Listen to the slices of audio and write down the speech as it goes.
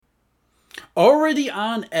Already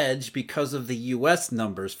on edge because of the US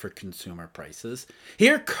numbers for consumer prices,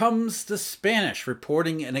 here comes the Spanish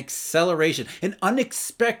reporting an acceleration, an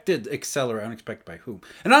unexpected acceleration, unexpected by whom?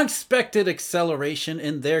 An unexpected acceleration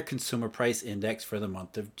in their consumer price index for the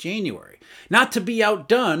month of January. Not to be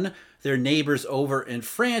outdone, their neighbors over in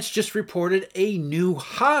France just reported a new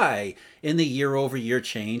high in the year-over-year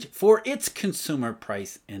change for its consumer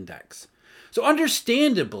price index. So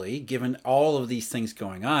understandably, given all of these things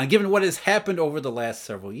going on, given what has happened over the last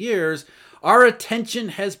several years, our attention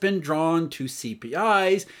has been drawn to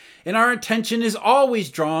CPIs, and our attention is always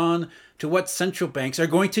drawn to what central banks are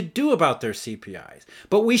going to do about their CPIs.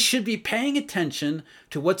 But we should be paying attention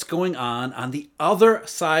to what's going on the other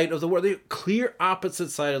side of the world, the clear opposite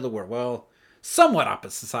side of the world. Well, somewhat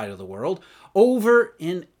opposite side of the world, over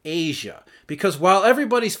in Asia. Because while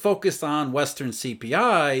everybody's focused on Western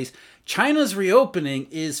CPIs, China's reopening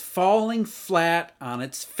is falling flat on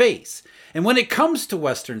its face. And when it comes to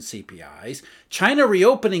Western CPIs, China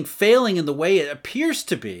reopening failing in the way it appears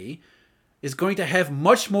to be is going to have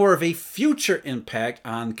much more of a future impact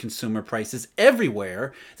on consumer prices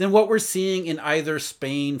everywhere than what we're seeing in either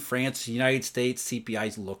Spain, France, the United States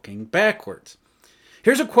CPIs looking backwards.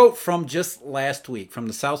 Here's a quote from just last week from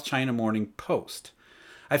the South China Morning Post.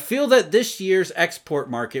 I feel that this year's export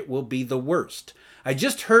market will be the worst. I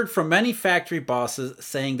just heard from many factory bosses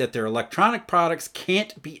saying that their electronic products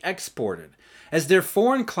can't be exported as their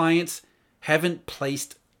foreign clients haven't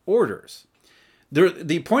placed orders.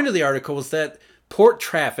 The point of the article is that port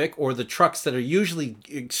traffic, or the trucks that are usually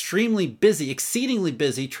extremely busy, exceedingly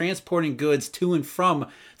busy, transporting goods to and from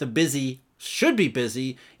the busy, should be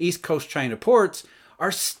busy, East Coast China ports,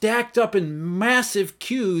 are stacked up in massive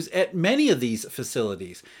queues at many of these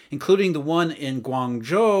facilities, including the one in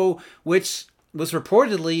Guangzhou, which was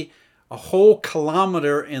reportedly a whole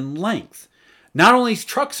kilometer in length. Not only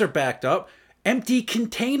trucks are backed up, empty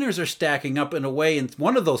containers are stacking up in a way in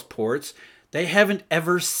one of those ports they haven't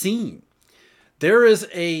ever seen. There is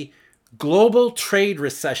a global trade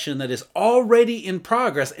recession that is already in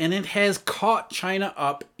progress, and it has caught China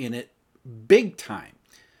up in it big time.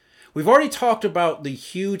 We've already talked about the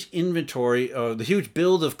huge inventory, the huge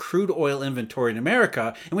build of crude oil inventory in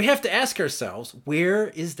America, and we have to ask ourselves, where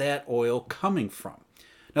is that oil coming from?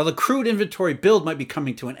 Now, the crude inventory build might be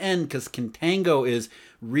coming to an end because contango is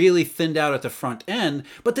really thinned out at the front end,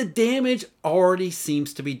 but the damage already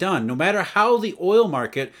seems to be done. No matter how the oil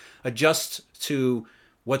market adjusts to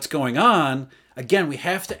what's going on, again, we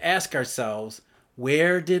have to ask ourselves,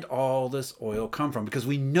 where did all this oil come from? Because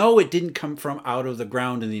we know it didn't come from out of the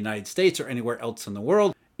ground in the United States or anywhere else in the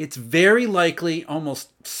world. It's very likely, almost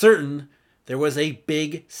certain, there was a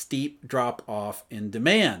big, steep drop off in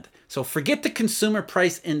demand. So forget the consumer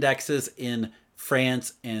price indexes in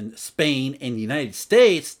France and Spain and the United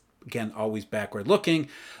States. Again, always backward looking.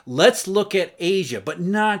 Let's look at Asia, but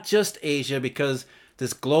not just Asia, because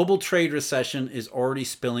this global trade recession is already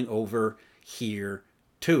spilling over here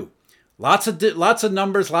too. Lots of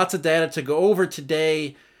numbers, lots of data to go over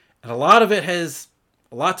today, and a lot of it has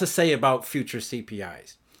a lot to say about future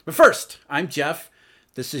CPIs. But first, I'm Jeff.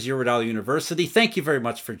 This is Eurodollar University. Thank you very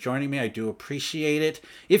much for joining me. I do appreciate it.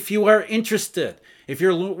 If you are interested, if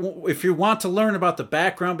you want to learn about the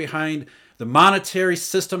background behind the monetary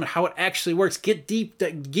system and how it actually works, get deep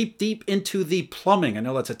into the plumbing. I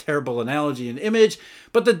know that's a terrible analogy and image,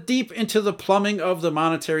 but the deep into the plumbing of the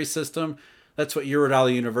monetary system. That's what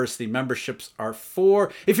Eurodollar University memberships are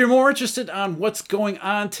for. If you're more interested on what's going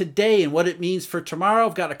on today and what it means for tomorrow,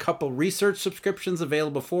 I've got a couple research subscriptions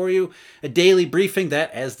available for you. A daily briefing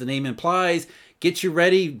that, as the name implies, gets you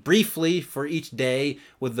ready briefly for each day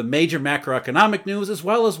with the major macroeconomic news, as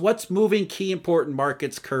well as what's moving key important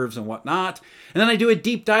markets, curves, and whatnot. And then I do a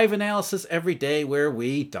deep dive analysis every day where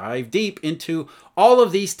we dive deep into all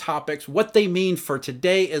of these topics, what they mean for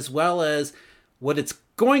today, as well as what it's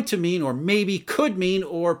going to mean, or maybe could mean,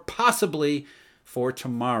 or possibly for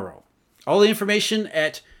tomorrow. All the information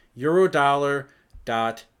at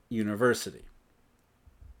eurodollar.university.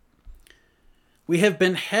 We've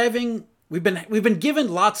been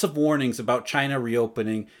given lots of warnings about China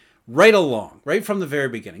reopening right from the very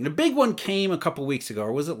beginning. The big one came a couple weeks ago,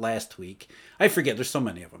 or was it last week? I forget, there's so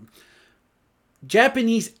many of them.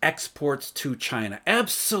 Japanese exports to China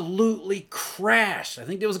absolutely crashed. I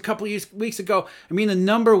think there was a couple of weeks ago. I mean, the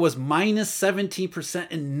number was minus 17%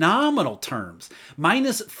 in nominal terms,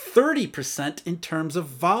 minus 30% in terms of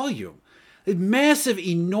volume. Massive,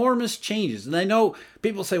 enormous changes. And I know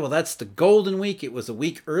people say, well, that's the golden week. It was a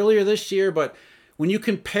week earlier this year. But when you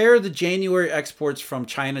compare the January exports from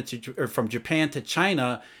Japan to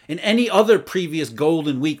China and any other previous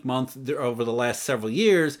golden week month over the last several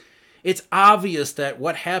years, It's obvious that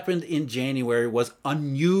what happened in January was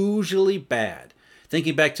unusually bad.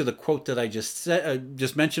 Thinking back to the quote that I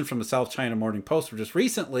just mentioned from the South China Morning Post just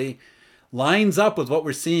recently, lines up with what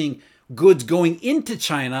we're seeing, goods going into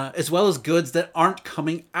China as well as goods that aren't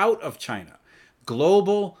coming out of China.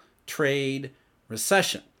 Global trade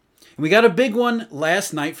recession. And we got a big one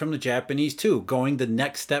last night from the Japanese too, going the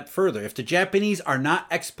next step further. If the Japanese are not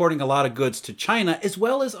exporting a lot of goods to China as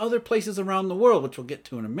well as other places around the world, which we'll get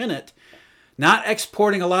to in a minute, not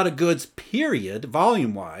exporting a lot of goods, period,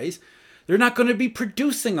 volume-wise, they're not going to be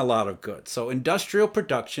producing a lot of goods. So industrial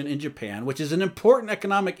production in Japan, which is an important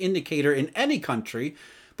economic indicator in any country,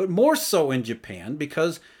 but more so in Japan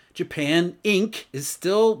because Japan Inc. is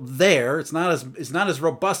still there. It's not as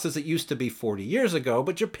robust as it used to be 40 years ago,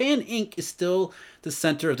 but Japan Inc. is still the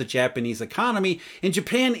center of the Japanese economy, and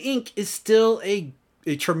Japan Inc. is still a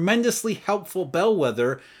tremendously helpful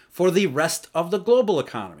bellwether for the rest of the global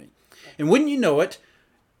economy. And wouldn't you know it,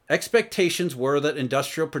 expectations were that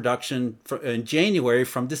industrial production in January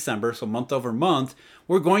from December, so month over month,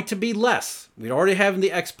 were going to be less. We'd already had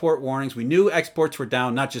the export warnings. We knew exports were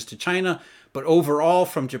down, not just to China, but overall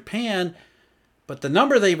from Japan. But the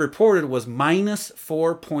number they reported was minus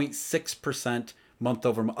 4.6% month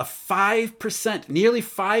over month, a 5%, nearly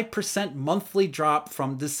 5% monthly drop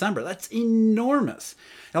from December. That's enormous.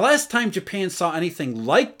 Now, last time Japan saw anything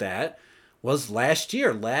like that was last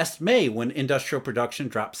year, last May, when industrial production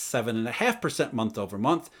dropped 7.5% month over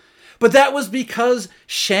month. But that was because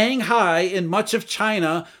Shanghai and much of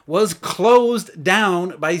China was closed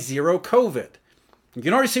down by zero COVID. You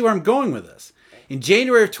can already see where I'm going with this. In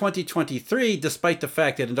January of 2023, despite the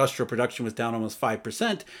fact that industrial production was down almost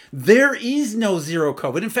 5%, there is no zero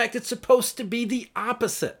COVID. In fact, it's supposed to be the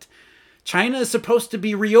opposite. China is supposed to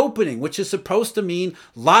be reopening, which is supposed to mean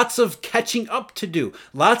lots of catching up to do,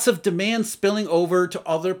 lots of demand spilling over to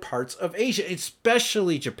other parts of Asia,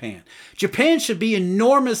 especially Japan. Japan should be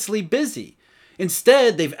enormously busy.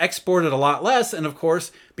 Instead, they've exported a lot less, and of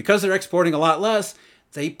course, because they're exporting a lot less,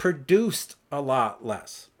 they produced a lot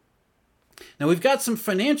less. Now, we've got some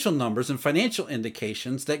financial numbers and financial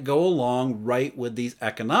indications that go along right with these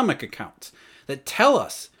economic accounts that tell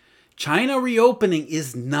us China reopening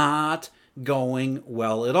is not going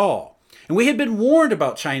well at all. And we had been warned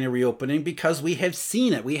about China reopening because we have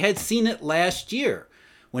seen it. We had seen it last year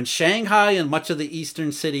when Shanghai and much of the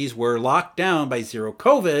eastern cities were locked down by zero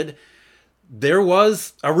COVID. There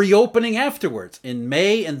was a reopening afterwards in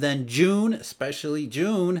May and then June, especially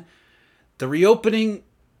June. The reopening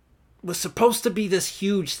was supposed to be this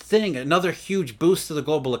huge thing, another huge boost to the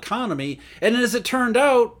global economy. And as it turned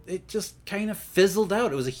out, it just kind of fizzled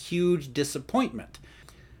out. It was a huge disappointment.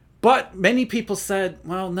 But many people said,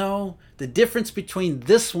 well, no, the difference between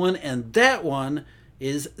this one and that one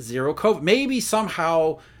is zero COVID. Maybe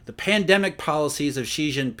somehow the pandemic policies of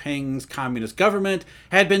Xi Jinping's communist government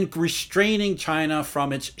had been restraining China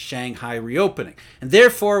from its Shanghai reopening. And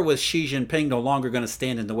therefore, with Xi Jinping no longer going to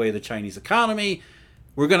stand in the way of the Chinese economy,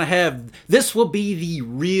 this will be the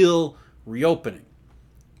real reopening.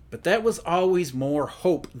 But that was always more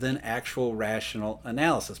hope than actual rational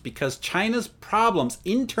analysis, because China's problems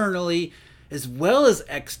internally as well as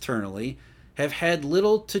externally have had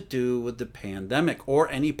little to do with the pandemic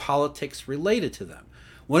or any politics related to them.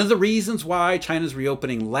 One of the reasons why China's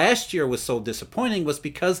reopening last year was so disappointing was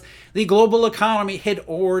because the global economy had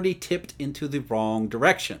already tipped into the wrong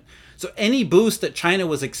direction. So any boost that China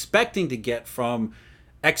was expecting to get from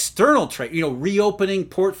external trade, reopening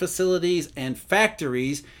port facilities and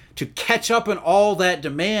factories to catch up on all that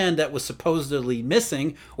demand that was supposedly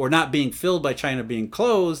missing or not being filled by China being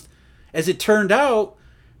closed, as it turned out,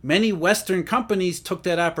 many Western companies took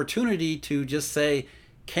that opportunity to just say,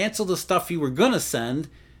 cancel the stuff you were going to send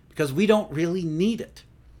because we don't really need it.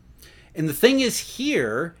 And the thing is,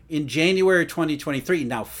 here in January 2023,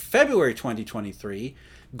 now February 2023,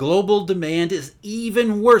 global demand is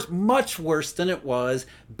even worse, much worse than it was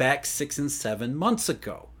back 6 and 7 months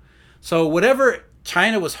ago. So whatever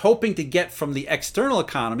China was hoping to get from the external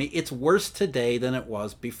economy, it's worse today than it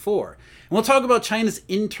was before. And we'll talk about China's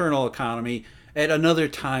internal economy at another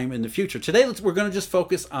time in the future. Today, we're going to just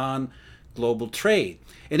focus on global trade.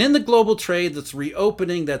 And in the global trade that's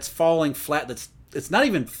reopening, that's falling flat, it's not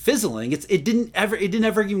even fizzling, it didn't ever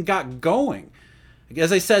even got going.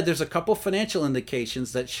 As I said, there's a couple financial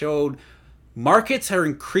indications that showed markets are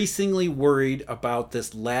increasingly worried about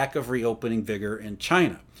this lack of reopening vigor in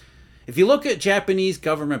China. If you look at Japanese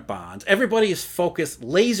government bonds, everybody is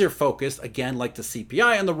laser focused, again, like the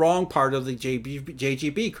CPI, on the wrong part of the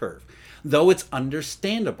JGB curve, though it's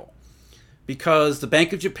understandable. Because the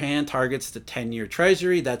Bank of Japan targets the 10-year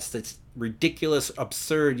treasury, that's ridiculous,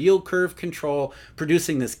 absurd yield curve control,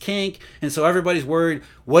 producing this kink. And so everybody's worried,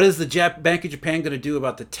 what is the Bank of Japan going to do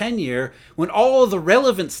about the 10-year, when all of the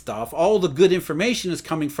relevant stuff, all the good information is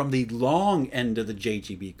coming from the long end of the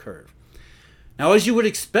JGB curve. Now, as you would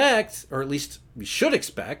expect, or at least we should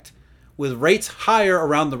expect, with rates higher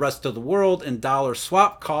around the rest of the world and dollar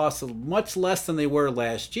swap costs much less than they were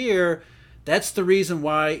last year, that's the reason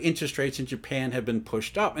why interest rates in Japan have been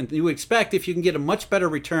pushed up. And you expect if you can get a much better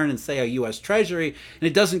return in, say, a U.S. Treasury, and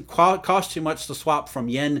it doesn't cost too much to swap from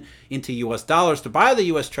yen into U.S. dollars to buy the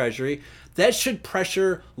U.S. Treasury, that should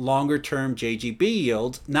pressure longer-term JGB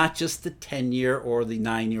yields, not just the 10-year or the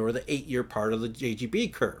 9-year or the 8-year part of the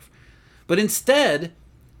JGB curve. But instead,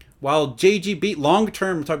 while JGB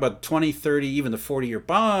long-term, we're talking about 20, 30, even the 40-year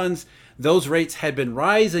bonds, those rates had been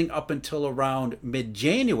rising up until around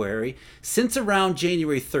mid-January. Since around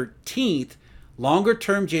January 13th,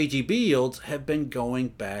 longer-term JGB yields have been going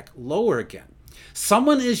back lower again.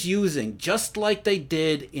 Someone is using, just like they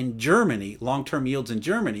did in Germany, long-term yields in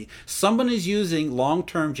Germany, someone is using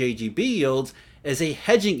long-term JGB yields as a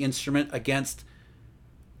hedging instrument against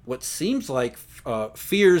what seems like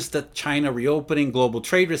fears that China reopening, global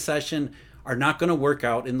trade recession are not going to work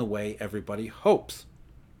out in the way everybody hopes.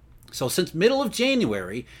 So since middle of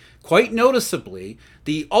January, quite noticeably,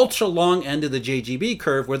 the ultra long end of the JGB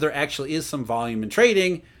curve, where there actually is some volume in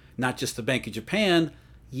trading, not just the Bank of Japan,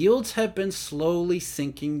 yields have been slowly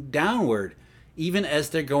sinking downward, even as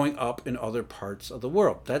they're going up in other parts of the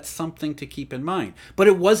world. That's something to keep in mind. But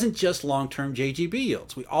it wasn't just long-term JGB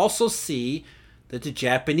yields. We also see that the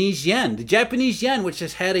Japanese yen, which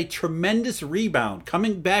has had a tremendous rebound,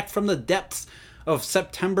 coming back from the depths of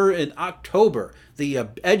September and October, the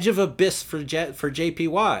edge of abyss for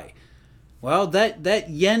JPY. Well, that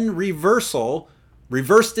yen reversal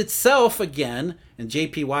reversed itself again, and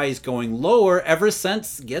JPY is going lower ever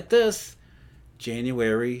since, get this,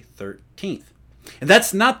 January 13th. And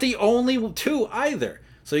that's not the only two either.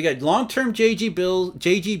 So you got long-term JGB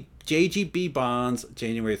bonds,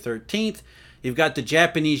 January 13th. You've got the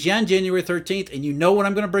Japanese yen, January 13th, and you know what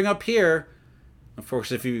I'm going to bring up here. Of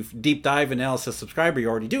course, if you deep dive analysis subscriber, you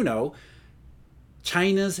already do know.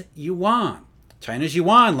 China's yuan. China's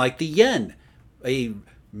yuan, like the yen, a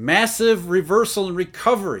massive reversal and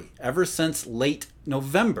recovery ever since late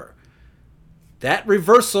November. That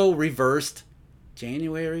reversal reversed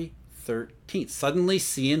January 13th. Suddenly,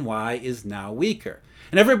 CNY is now weaker.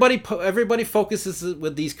 And everybody focuses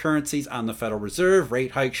with these currencies on the Federal Reserve,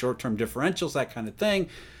 rate hike, short-term differentials, that kind of thing.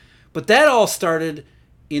 But that all started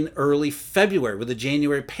in early February with the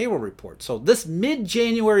January payroll report. So this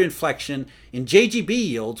mid-January inflection in JGB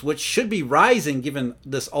yields, which should be rising given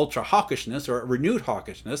this ultra hawkishness or renewed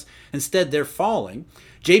hawkishness, instead they're falling.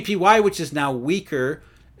 JPY, which is now weaker,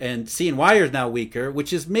 and CNY is now weaker,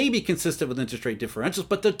 which is maybe consistent with interest rate differentials,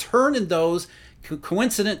 but the turn in those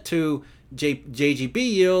coincident to JGB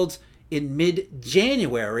yields in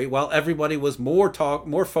mid-January, while everybody was more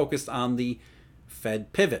focused on the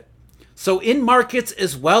Fed pivot. So in markets,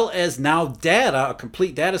 as well as now data, a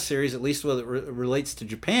complete data series, at least when it relates to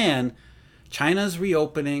Japan, China's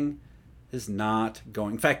reopening is not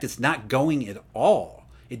going. In fact, it's not going at all.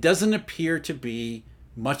 It doesn't appear to be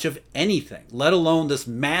much of anything, let alone this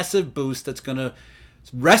massive boost that's going to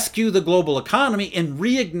rescue the global economy and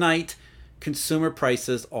reignite consumer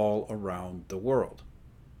prices all around the world.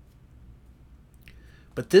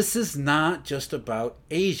 But this is not just about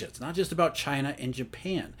Asia. It's not just about China and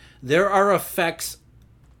Japan. There are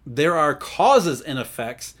causes and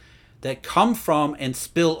effects that come from and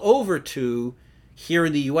spill over to here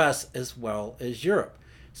in the US as well as Europe.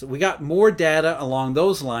 So we got more data along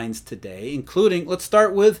those lines today, including, let's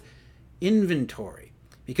start with inventory,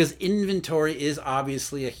 because inventory is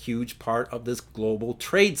obviously a huge part of this global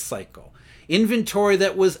trade cycle. Inventory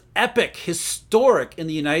that was epic, historic in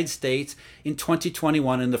the United States in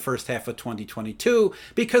 2021 and the first half of 2022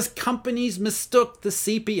 because companies mistook the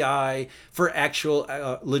CPI for actual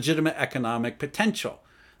legitimate economic potential.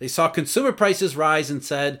 They saw consumer prices rise and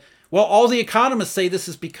said, well, all the economists say this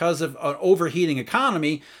is because of an overheating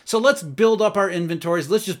economy, so let's build up our inventories.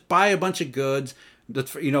 Let's just buy a bunch of goods.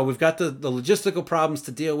 We've got the logistical problems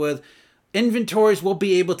to deal with. Inventories will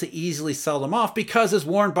be able to easily sell them off because, as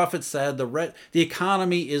Warren Buffett said, the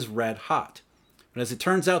economy is red hot. But as it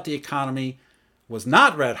turns out, the economy was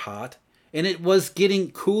not red hot, and it was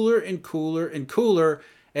getting cooler and cooler and cooler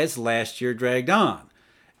as last year dragged on.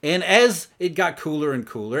 And as it got cooler and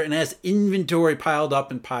cooler, and as inventory piled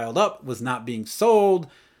up, was not being sold,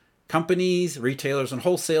 companies, retailers, and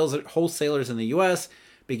wholesalers in the U.S.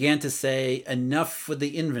 began to say, enough with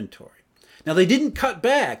the inventory. Now, they didn't cut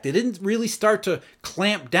back. They didn't really start to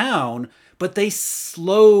clamp down, but they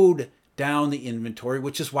slowed down the inventory,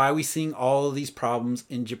 which is why we're seeing all of these problems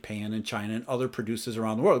in Japan and China and other producers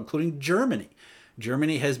around the world, including Germany.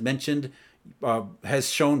 Germany has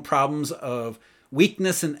shown problems of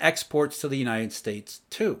weakness in exports to the United States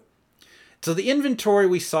too. So the inventory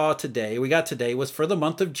we got today was for the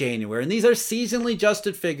month of January, and these are seasonally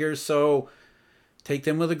adjusted figures, so take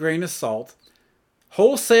them with a grain of salt.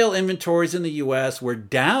 Wholesale inventories in the U.S. were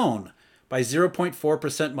down by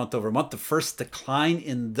 0.4% month over month, the first decline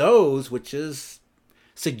in those, which is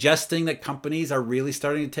suggesting that companies are really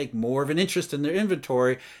starting to take more of an interest in their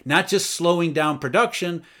inventory, not just slowing down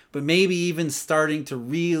production, but maybe even starting to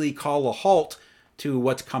really call a halt to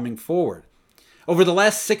what's coming forward. Over the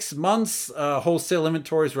last 6 months, wholesale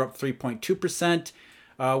inventories were up 3.2%,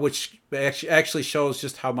 which actually shows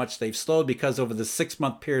just how much they've slowed, because over the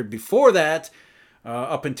 6-month period before that,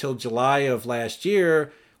 up until July of last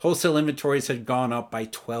year, wholesale inventories had gone up by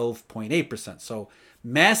 12.8%. So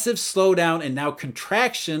massive slowdown and now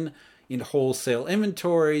contraction in wholesale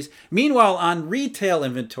inventories. Meanwhile, on retail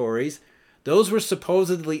inventories, those were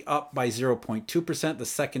supposedly up by 0.2%, the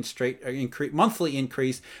second straight monthly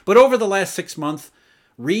increase. But over the last 6 months,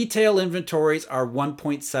 retail inventories are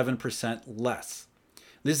 1.7% less.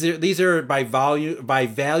 These are by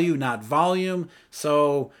value, not volume.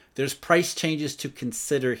 So there's price changes to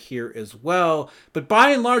consider here as well. But by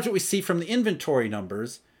and large, what we see from the inventory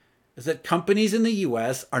numbers is that companies in the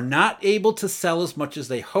U.S. are not able to sell as much as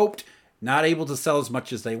they hoped, not able to sell as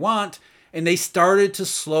much as they want, and they started to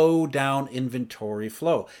slow down inventory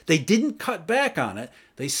flow. They didn't cut back on it,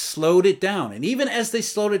 they slowed it down. And even as they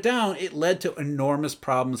slowed it down, it led to enormous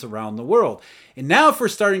problems around the world. And now if we're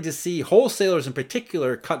starting to see wholesalers in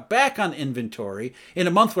particular cut back on inventory in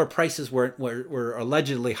a month where prices were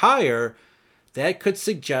allegedly higher, that could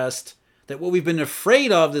suggest that what we've been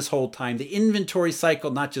afraid of this whole time, the inventory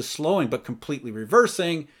cycle not just slowing but completely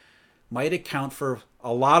reversing, might account for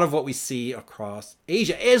a lot of what we see across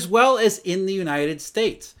Asia, as well as in the United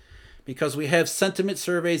States. Because we have sentiment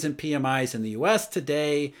surveys and PMIs in the US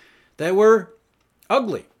today that were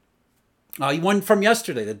ugly. One from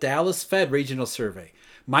yesterday, the Dallas Fed regional survey.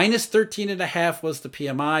 Minus 13.5 was the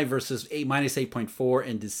PMI versus minus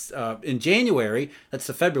 8.4 in January. That's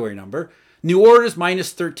the February number. New orders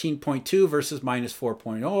minus 13.2 versus minus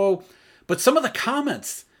 4.0. But some of the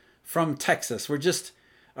comments from Texas were just,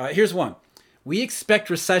 here's one. We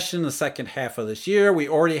expect recession in the second half of this year. We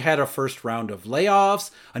already had our first round of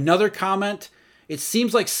layoffs. Another comment, it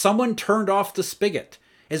seems like someone turned off the spigot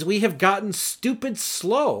as we have gotten stupid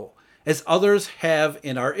slow as others have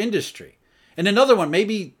in our industry. And another one,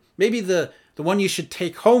 maybe the one you should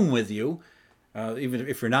take home with you, even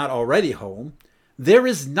if you're not already home, there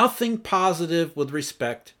is nothing positive with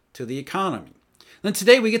respect to the economy. Then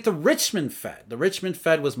today we get the Richmond Fed. The Richmond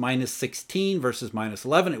Fed was minus 16 versus minus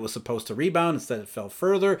 11. It was supposed to rebound. Instead, it fell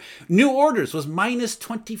further. New orders was minus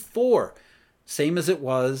 24, same as it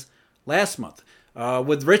was last month.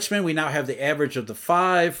 With Richmond, we now have the average of the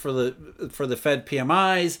 5 for the Fed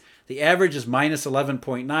PMIs. The average is minus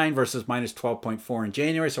 11.9 versus minus 12.4 in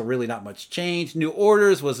January, so really not much change. New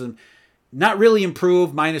orders was not really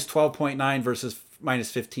improved, minus 12.9 versus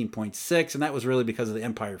minus 15.6, and that was really because of the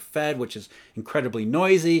Empire Fed, which is incredibly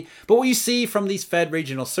noisy. But what you see from these Fed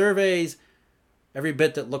regional surveys, every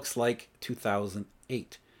bit that looks like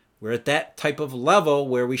 2008. We're at that type of level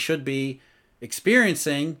where we should be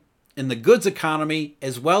experiencing, in the goods economy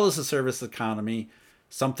as well as the service economy,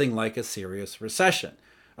 something like a serious recession.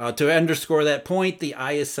 To underscore that point, the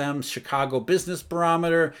ISM Chicago Business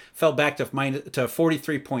Barometer fell back to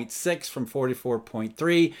 43.6 from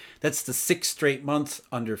 44.3. That's the 6 straight months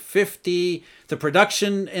under 50. The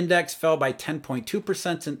production index fell by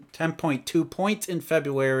 10.2% and 10.2 points in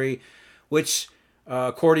February, which,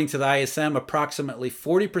 according to the ISM, approximately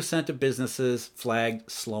 40% of businesses flagged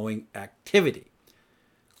slowing activity.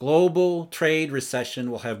 Global trade recession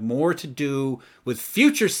will have more to do with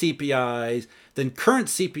future CPIs than current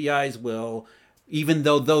CPIs will, even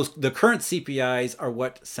though the current CPIs are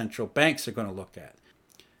what central banks are going to look at.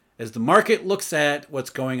 As the market looks at what's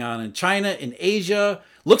going on in China and Asia,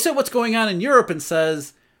 looks at what's going on in Europe and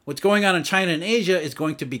says what's going on in China and Asia is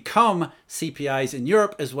going to become CPIs in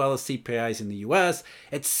Europe as well as CPIs in the US.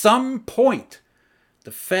 At some point,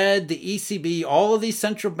 the Fed, the ECB, all of these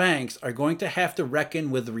central banks are going to have to reckon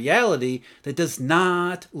with the reality that does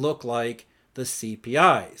not look like the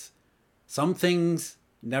CPIs. Some things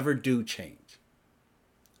never do change.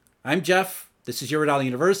 I'm Jeff. This is Eurodollar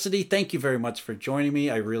University. Thank you very much for joining me.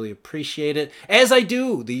 I really appreciate it. As I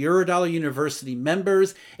do the Eurodollar University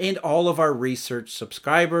members and all of our research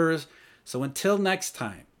subscribers. So until next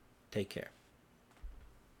time, take care.